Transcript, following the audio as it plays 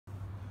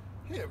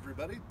Hey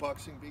everybody,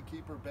 Boxing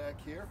Beekeeper back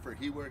here for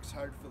He Works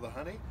Hard for the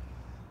Honey.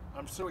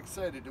 I'm so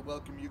excited to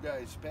welcome you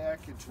guys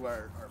back into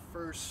our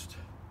first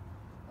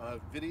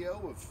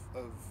video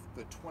of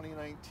the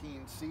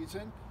 2019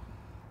 season.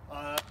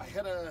 I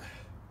had a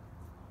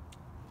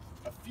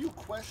few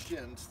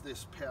questions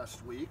this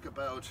past week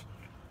about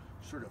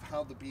sort of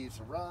how the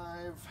bees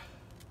arrive,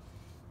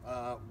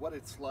 what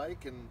it's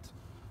like, and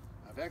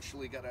I've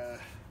actually got a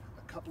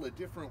couple of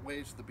different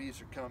ways the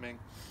bees are coming.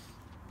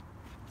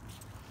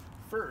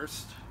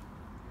 First,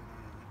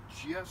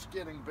 just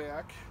getting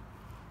back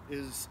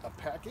is a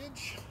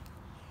package,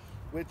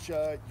 which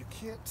you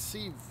can't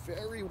see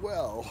very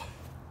well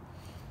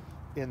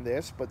in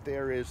this, but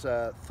there is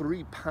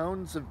 3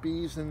 pounds of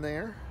bees in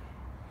there,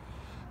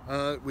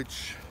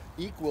 which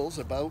equals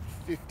about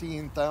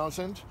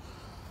 15,000.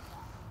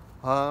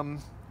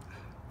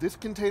 This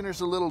container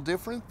is a little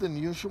different than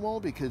usual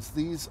because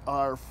these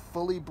are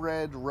fully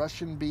bred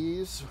Russian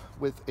bees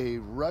with a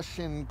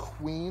Russian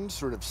queen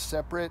sort of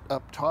separate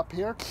up top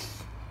here.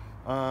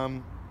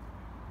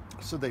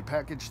 So they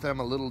package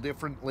them a little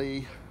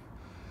differently.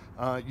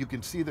 You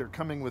can see they're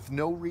coming with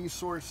no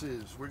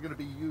resources. We're going to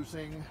be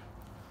using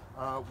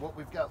what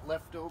we've got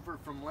left over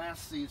from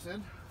last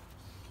season.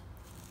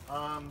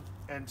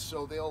 And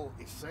so they'll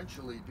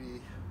essentially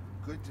be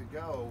good to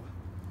go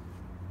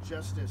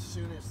just as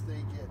soon as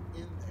they get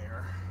in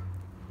there.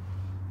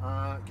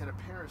 Get a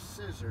pair of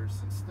scissors.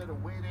 Instead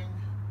of waiting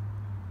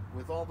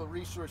with all the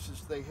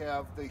resources they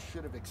have, they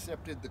should have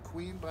accepted the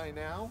queen by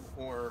now,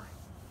 or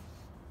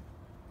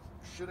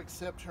should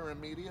accept her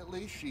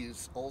immediately.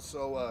 She's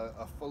also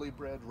a fully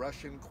bred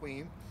Russian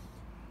queen.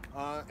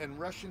 And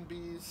Russian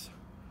bees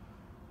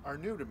are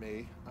new to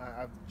me.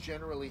 I've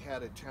generally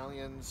had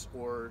Italians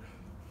or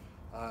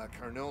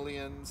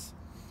Carnolians.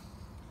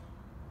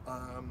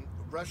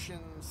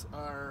 Russians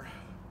are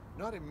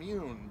not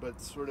immune, but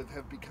sort of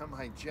have become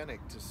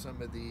hygienic to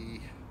some of the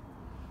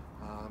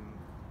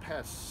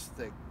pests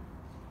that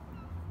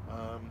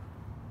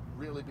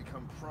really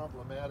become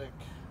problematic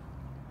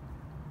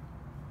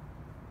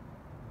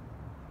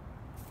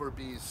for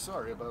bees.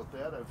 Sorry about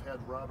that. I've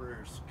had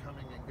robbers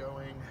coming and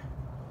going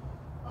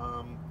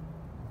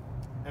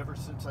ever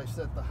since I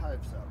set the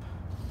hives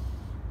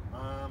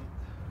up.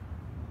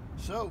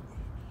 So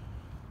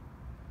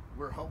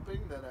we're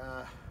hoping that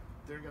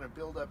they're going to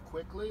build up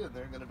quickly and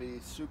they're going to be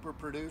super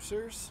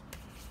producers.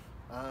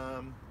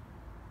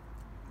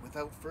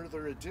 Without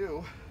further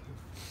ado,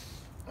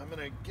 I'm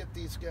going to get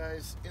these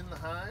guys in the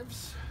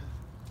hives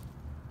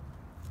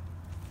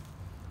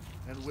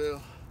and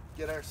we'll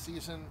get our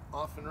season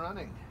off and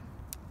running.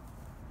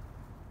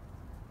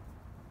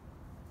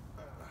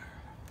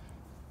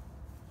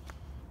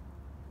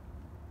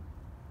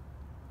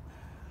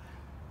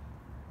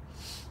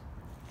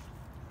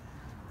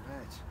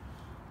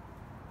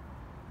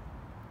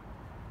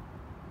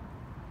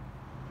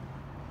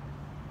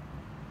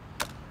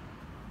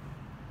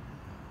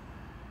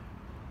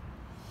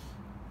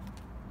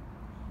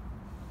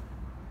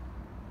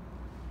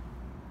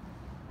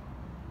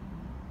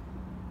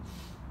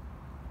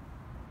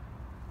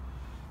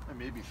 I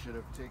maybe should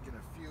have taken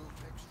a few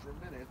extra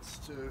minutes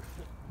to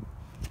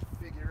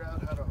figure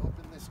out how to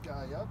open this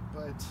guy up,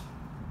 but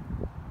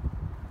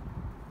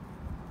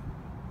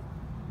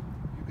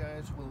you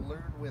guys will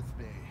learn with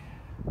me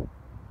when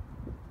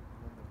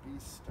the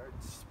bees start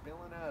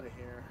spilling out of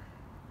here.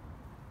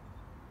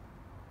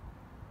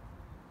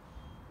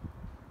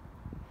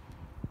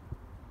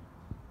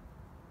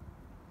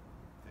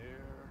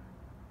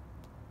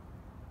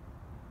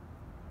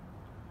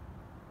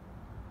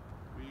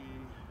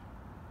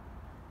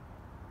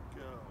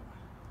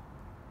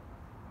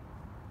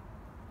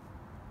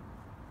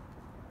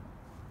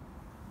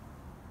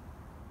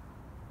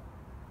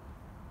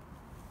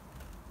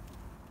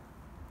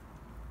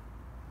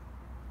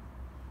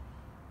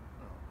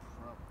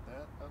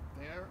 Up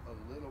there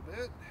a little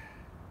bit.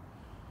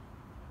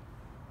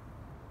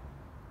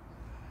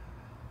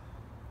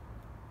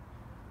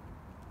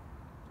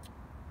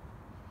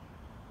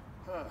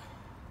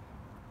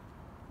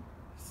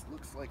 This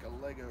looks like a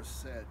Lego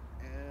set,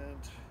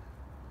 and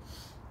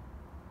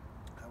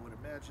I would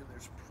imagine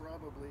there's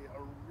probably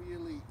a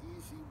really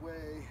easy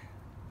way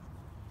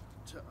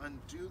to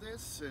undo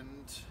this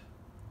and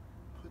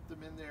put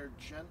them in there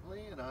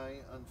gently, and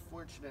I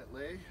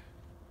unfortunately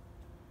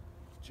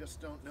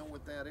just don't know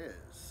what that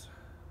is.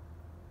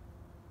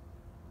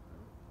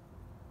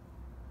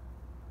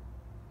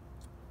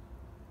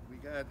 We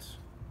got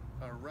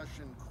a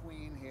Russian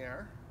queen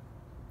here,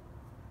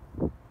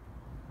 and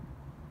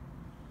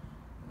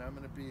I'm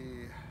going to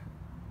be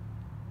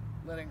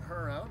letting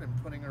her out and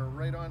putting her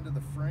right onto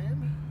the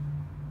frame.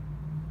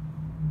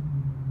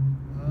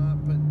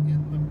 But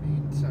in the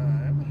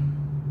meantime,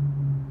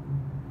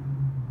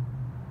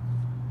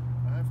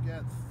 I've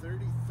got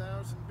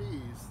 30,000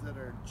 bees that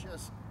are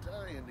just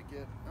dying to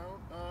get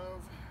out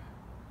of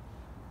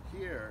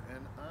here,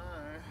 and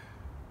I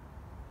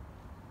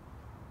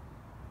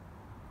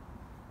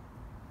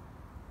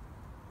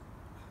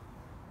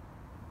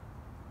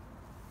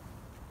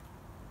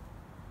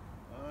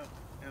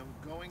am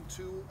going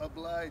to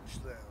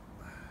oblige them.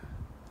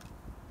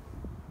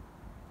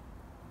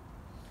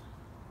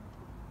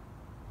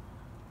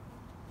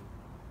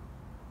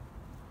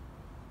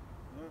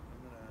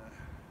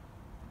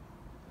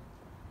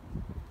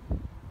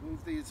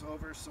 Move these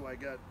over so I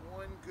got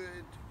one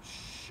good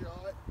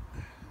shot.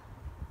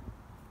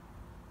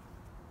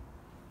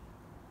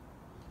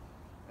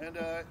 And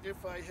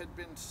if I had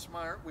been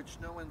smart, which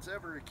no one's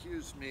ever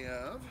accused me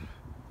of,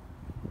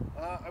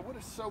 I would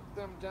have soaked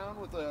them down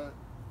with a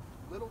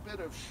little bit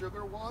of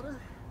sugar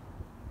water.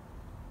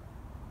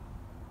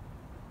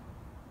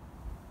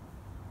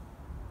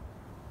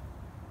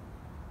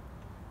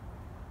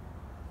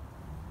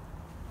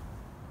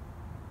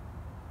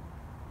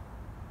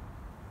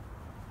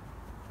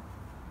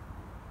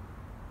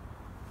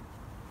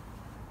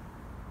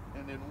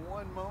 And in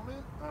one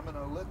moment, I'm going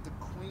to let the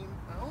queen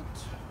out.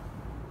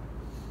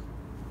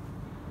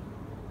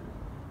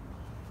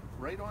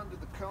 Right onto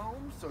the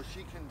comb so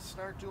she can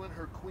start doing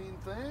her queen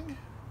thing.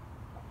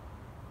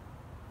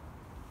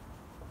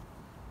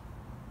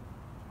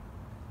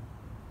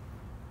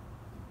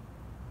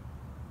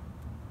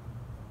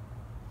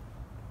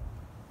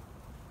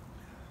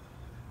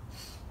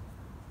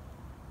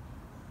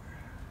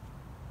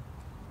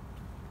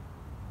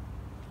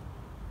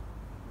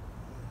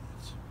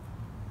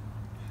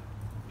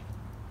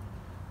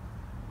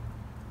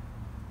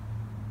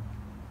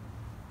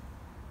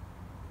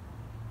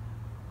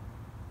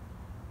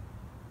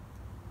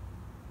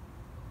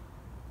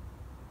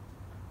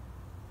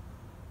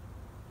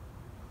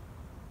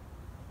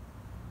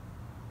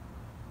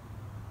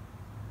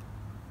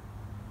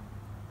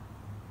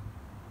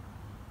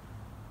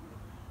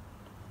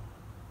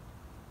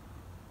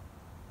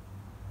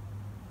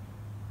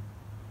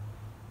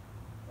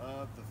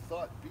 The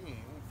thought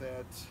being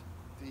that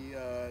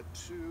the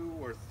 2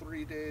 or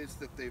 3 days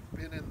that they've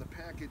been in the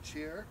package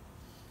here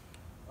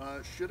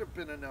should have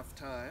been enough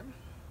time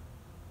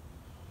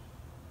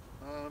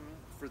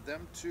for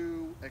them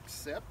to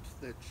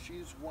accept that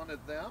she's one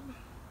of them,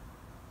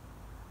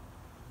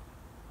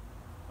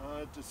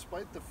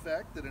 despite the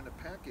fact that in a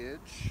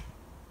package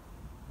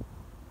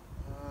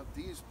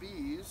these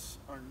bees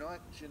are not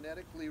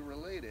genetically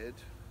related.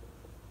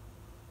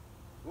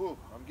 Ooh,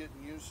 I'm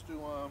getting used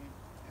to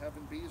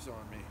having bees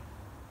on me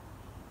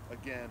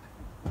again.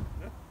 Alright.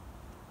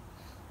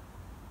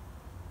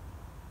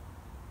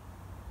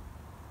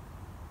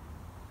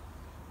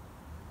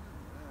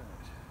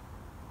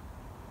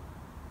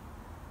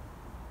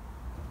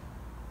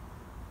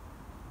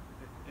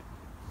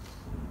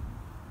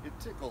 It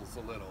tickles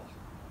a little.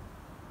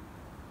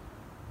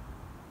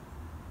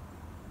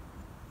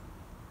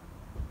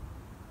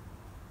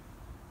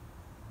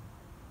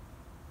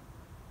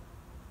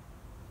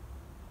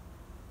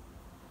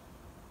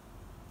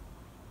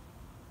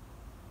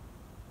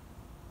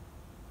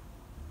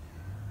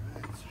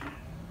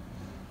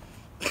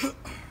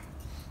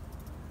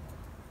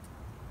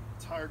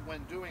 It's hard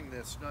when doing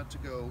this not to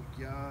go,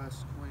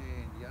 yes,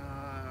 queen,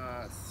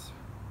 yes.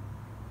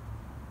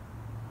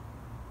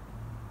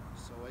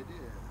 So I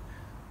did.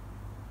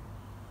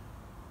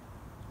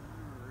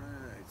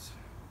 Alright.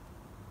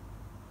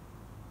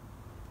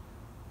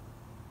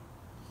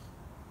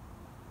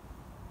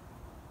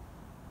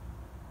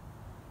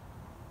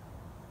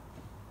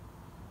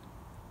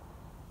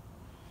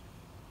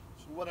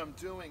 So what I'm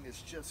doing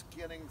is just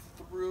getting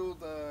through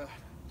the,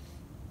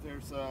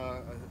 there's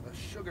a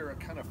sugar, a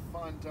kind of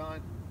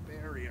fondant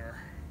barrier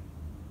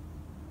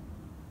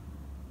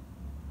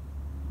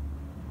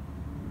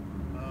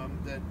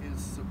that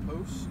is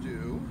supposed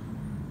to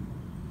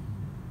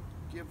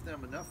give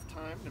them enough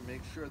time to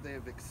make sure they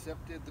have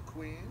accepted the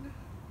queen.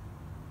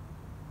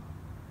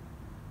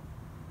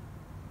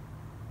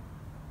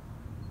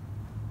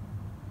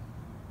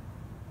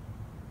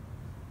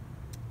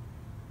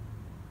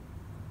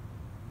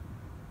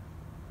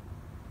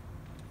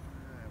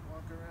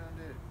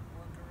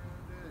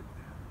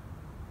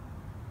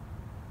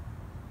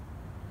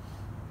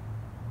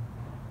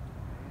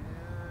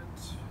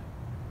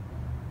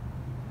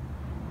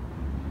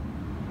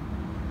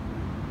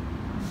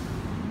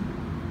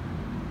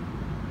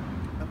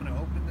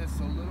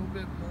 A little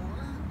bit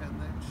more,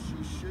 and then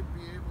she should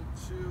be able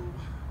to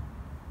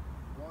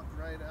walk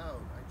right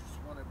out. I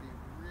just want to be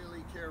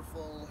really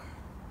careful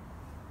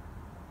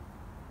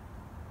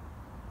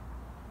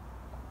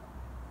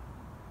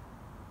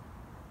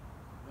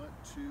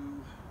not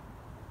to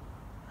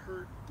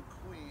hurt the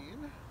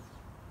queen.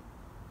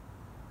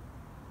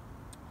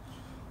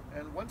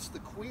 And once the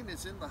queen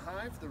is in the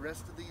hive, the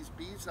rest of these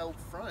bees out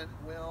front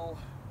will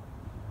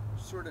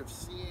sort of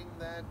seeing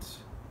that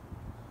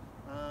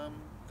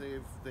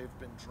they've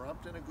been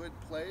dropped in a good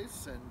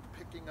place and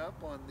picking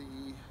up on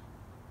the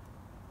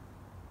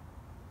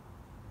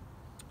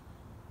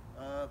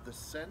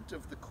scent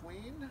of the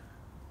queen,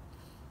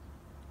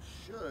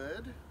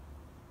 should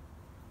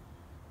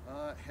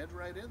head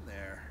right in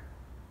there.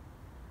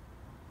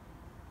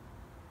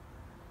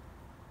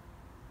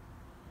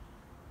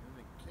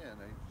 And again,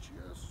 I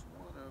just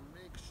want to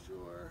make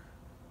sure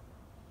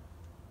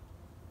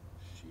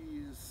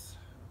she's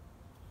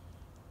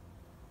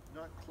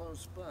not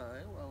close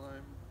by while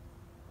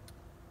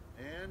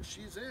and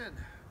she's in.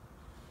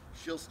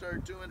 She'll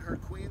start doing her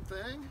queen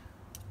thing.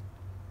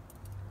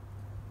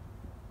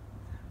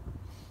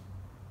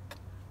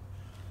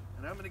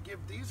 And I'm going to give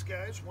these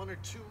guys 1 or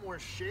 2 more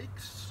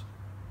shakes.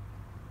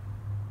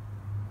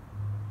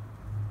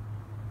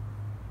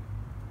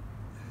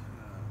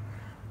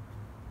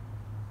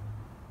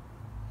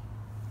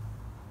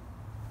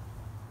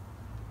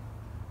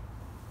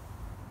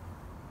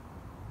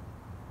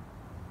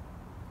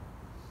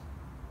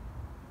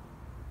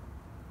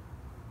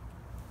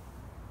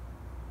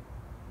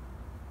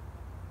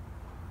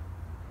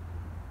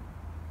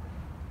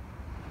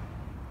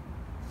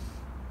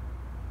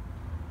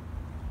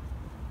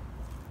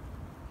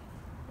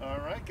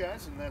 Alright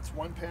guys, and that's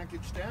 1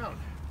 package down.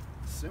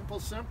 Simple,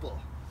 simple.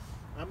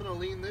 I'm going to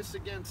lean this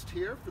against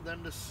here for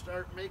them to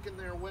start making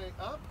their way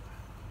up.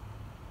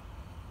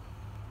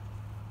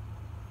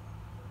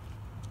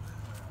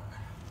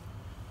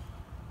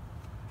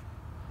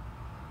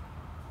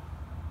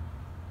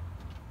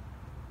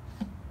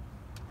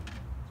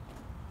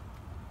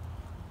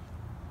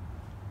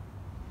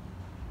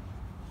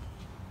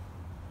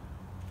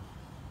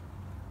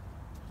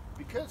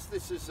 Because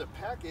this is a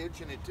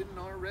package and it didn't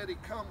already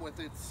come with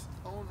its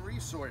own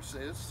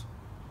resources,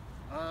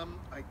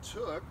 I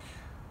took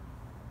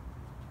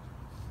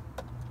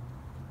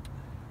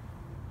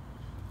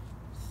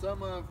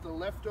some of the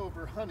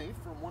leftover honey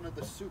from one of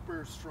the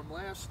supers from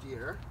last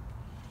year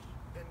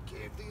and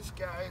gave these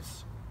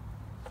guys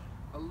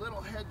a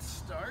little head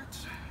start.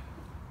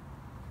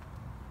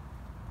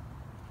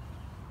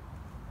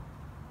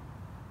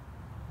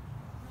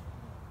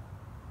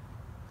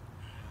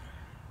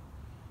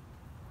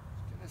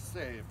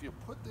 Say, if you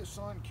put this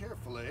on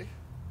carefully,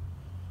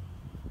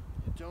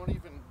 you don't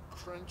even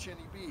crunch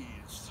any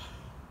bees.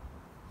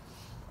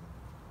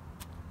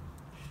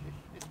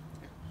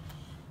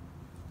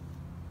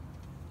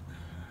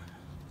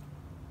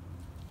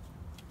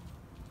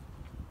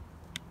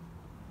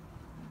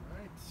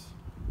 Right.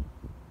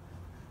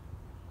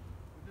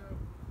 Go,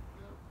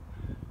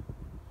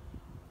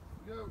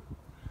 go, go.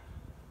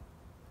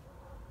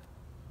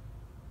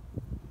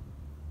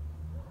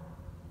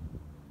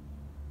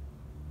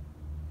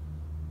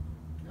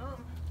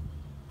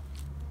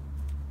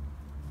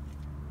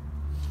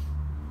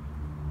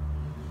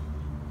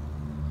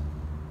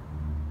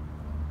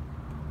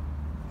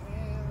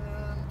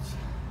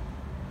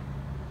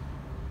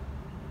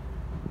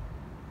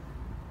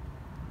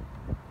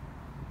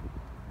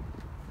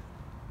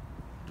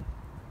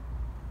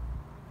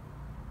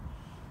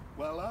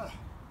 Voila,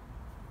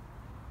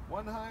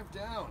 1 hive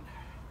down.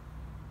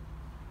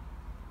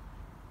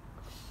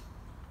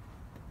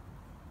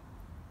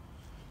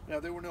 Now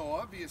there were no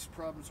obvious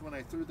problems when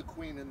I threw the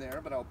queen in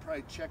there, but I'll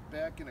probably check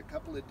back in a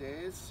couple of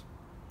days.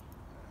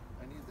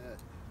 I need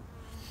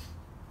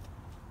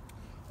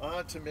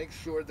that. To make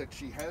sure that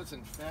she has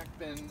in fact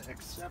been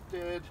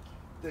accepted,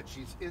 that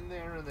she's in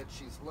there and that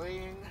she's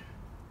laying.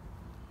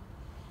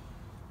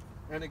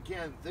 And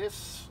again,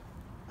 this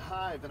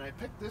hive, and I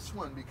picked this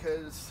one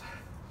because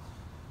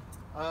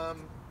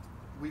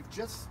we've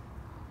just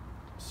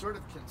sort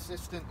of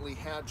consistently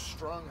had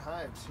strong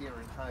hives here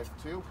in Hive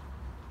 2.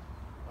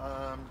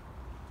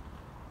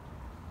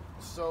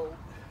 So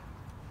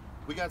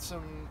we got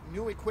some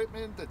new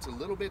equipment that's a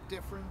little bit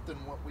different than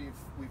what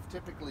we've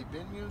typically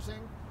been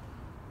using.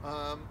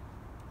 Oh,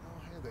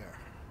 hey there.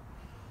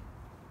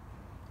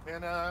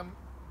 And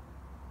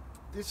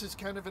this is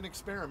kind of an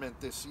experiment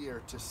this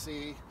year to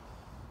see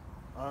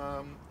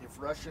if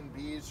Russian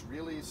bees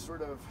really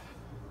sort of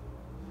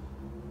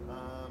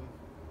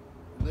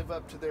live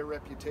up to their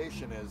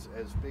reputation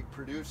as big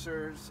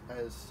producers,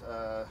 as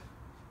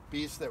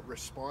bees that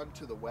respond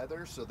to the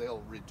weather, so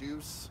they'll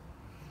reduce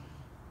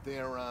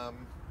their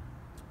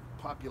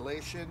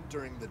population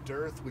during the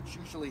dearth, which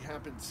usually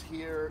happens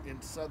here in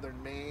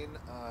southern Maine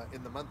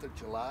in the month of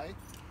July,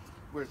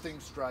 where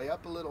things dry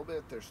up a little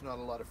bit, there's not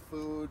a lot of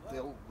food.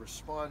 They'll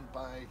respond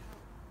by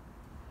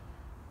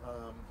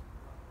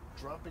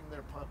dropping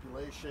their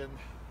population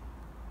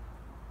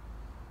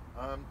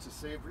to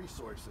save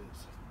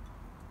resources.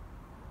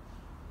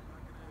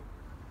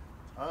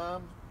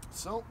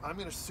 So I'm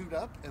going to suit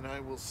up and I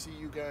will see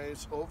you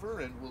guys over,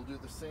 and we'll do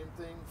the same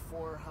thing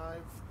for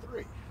Hive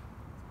 3.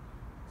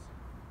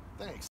 Thanks.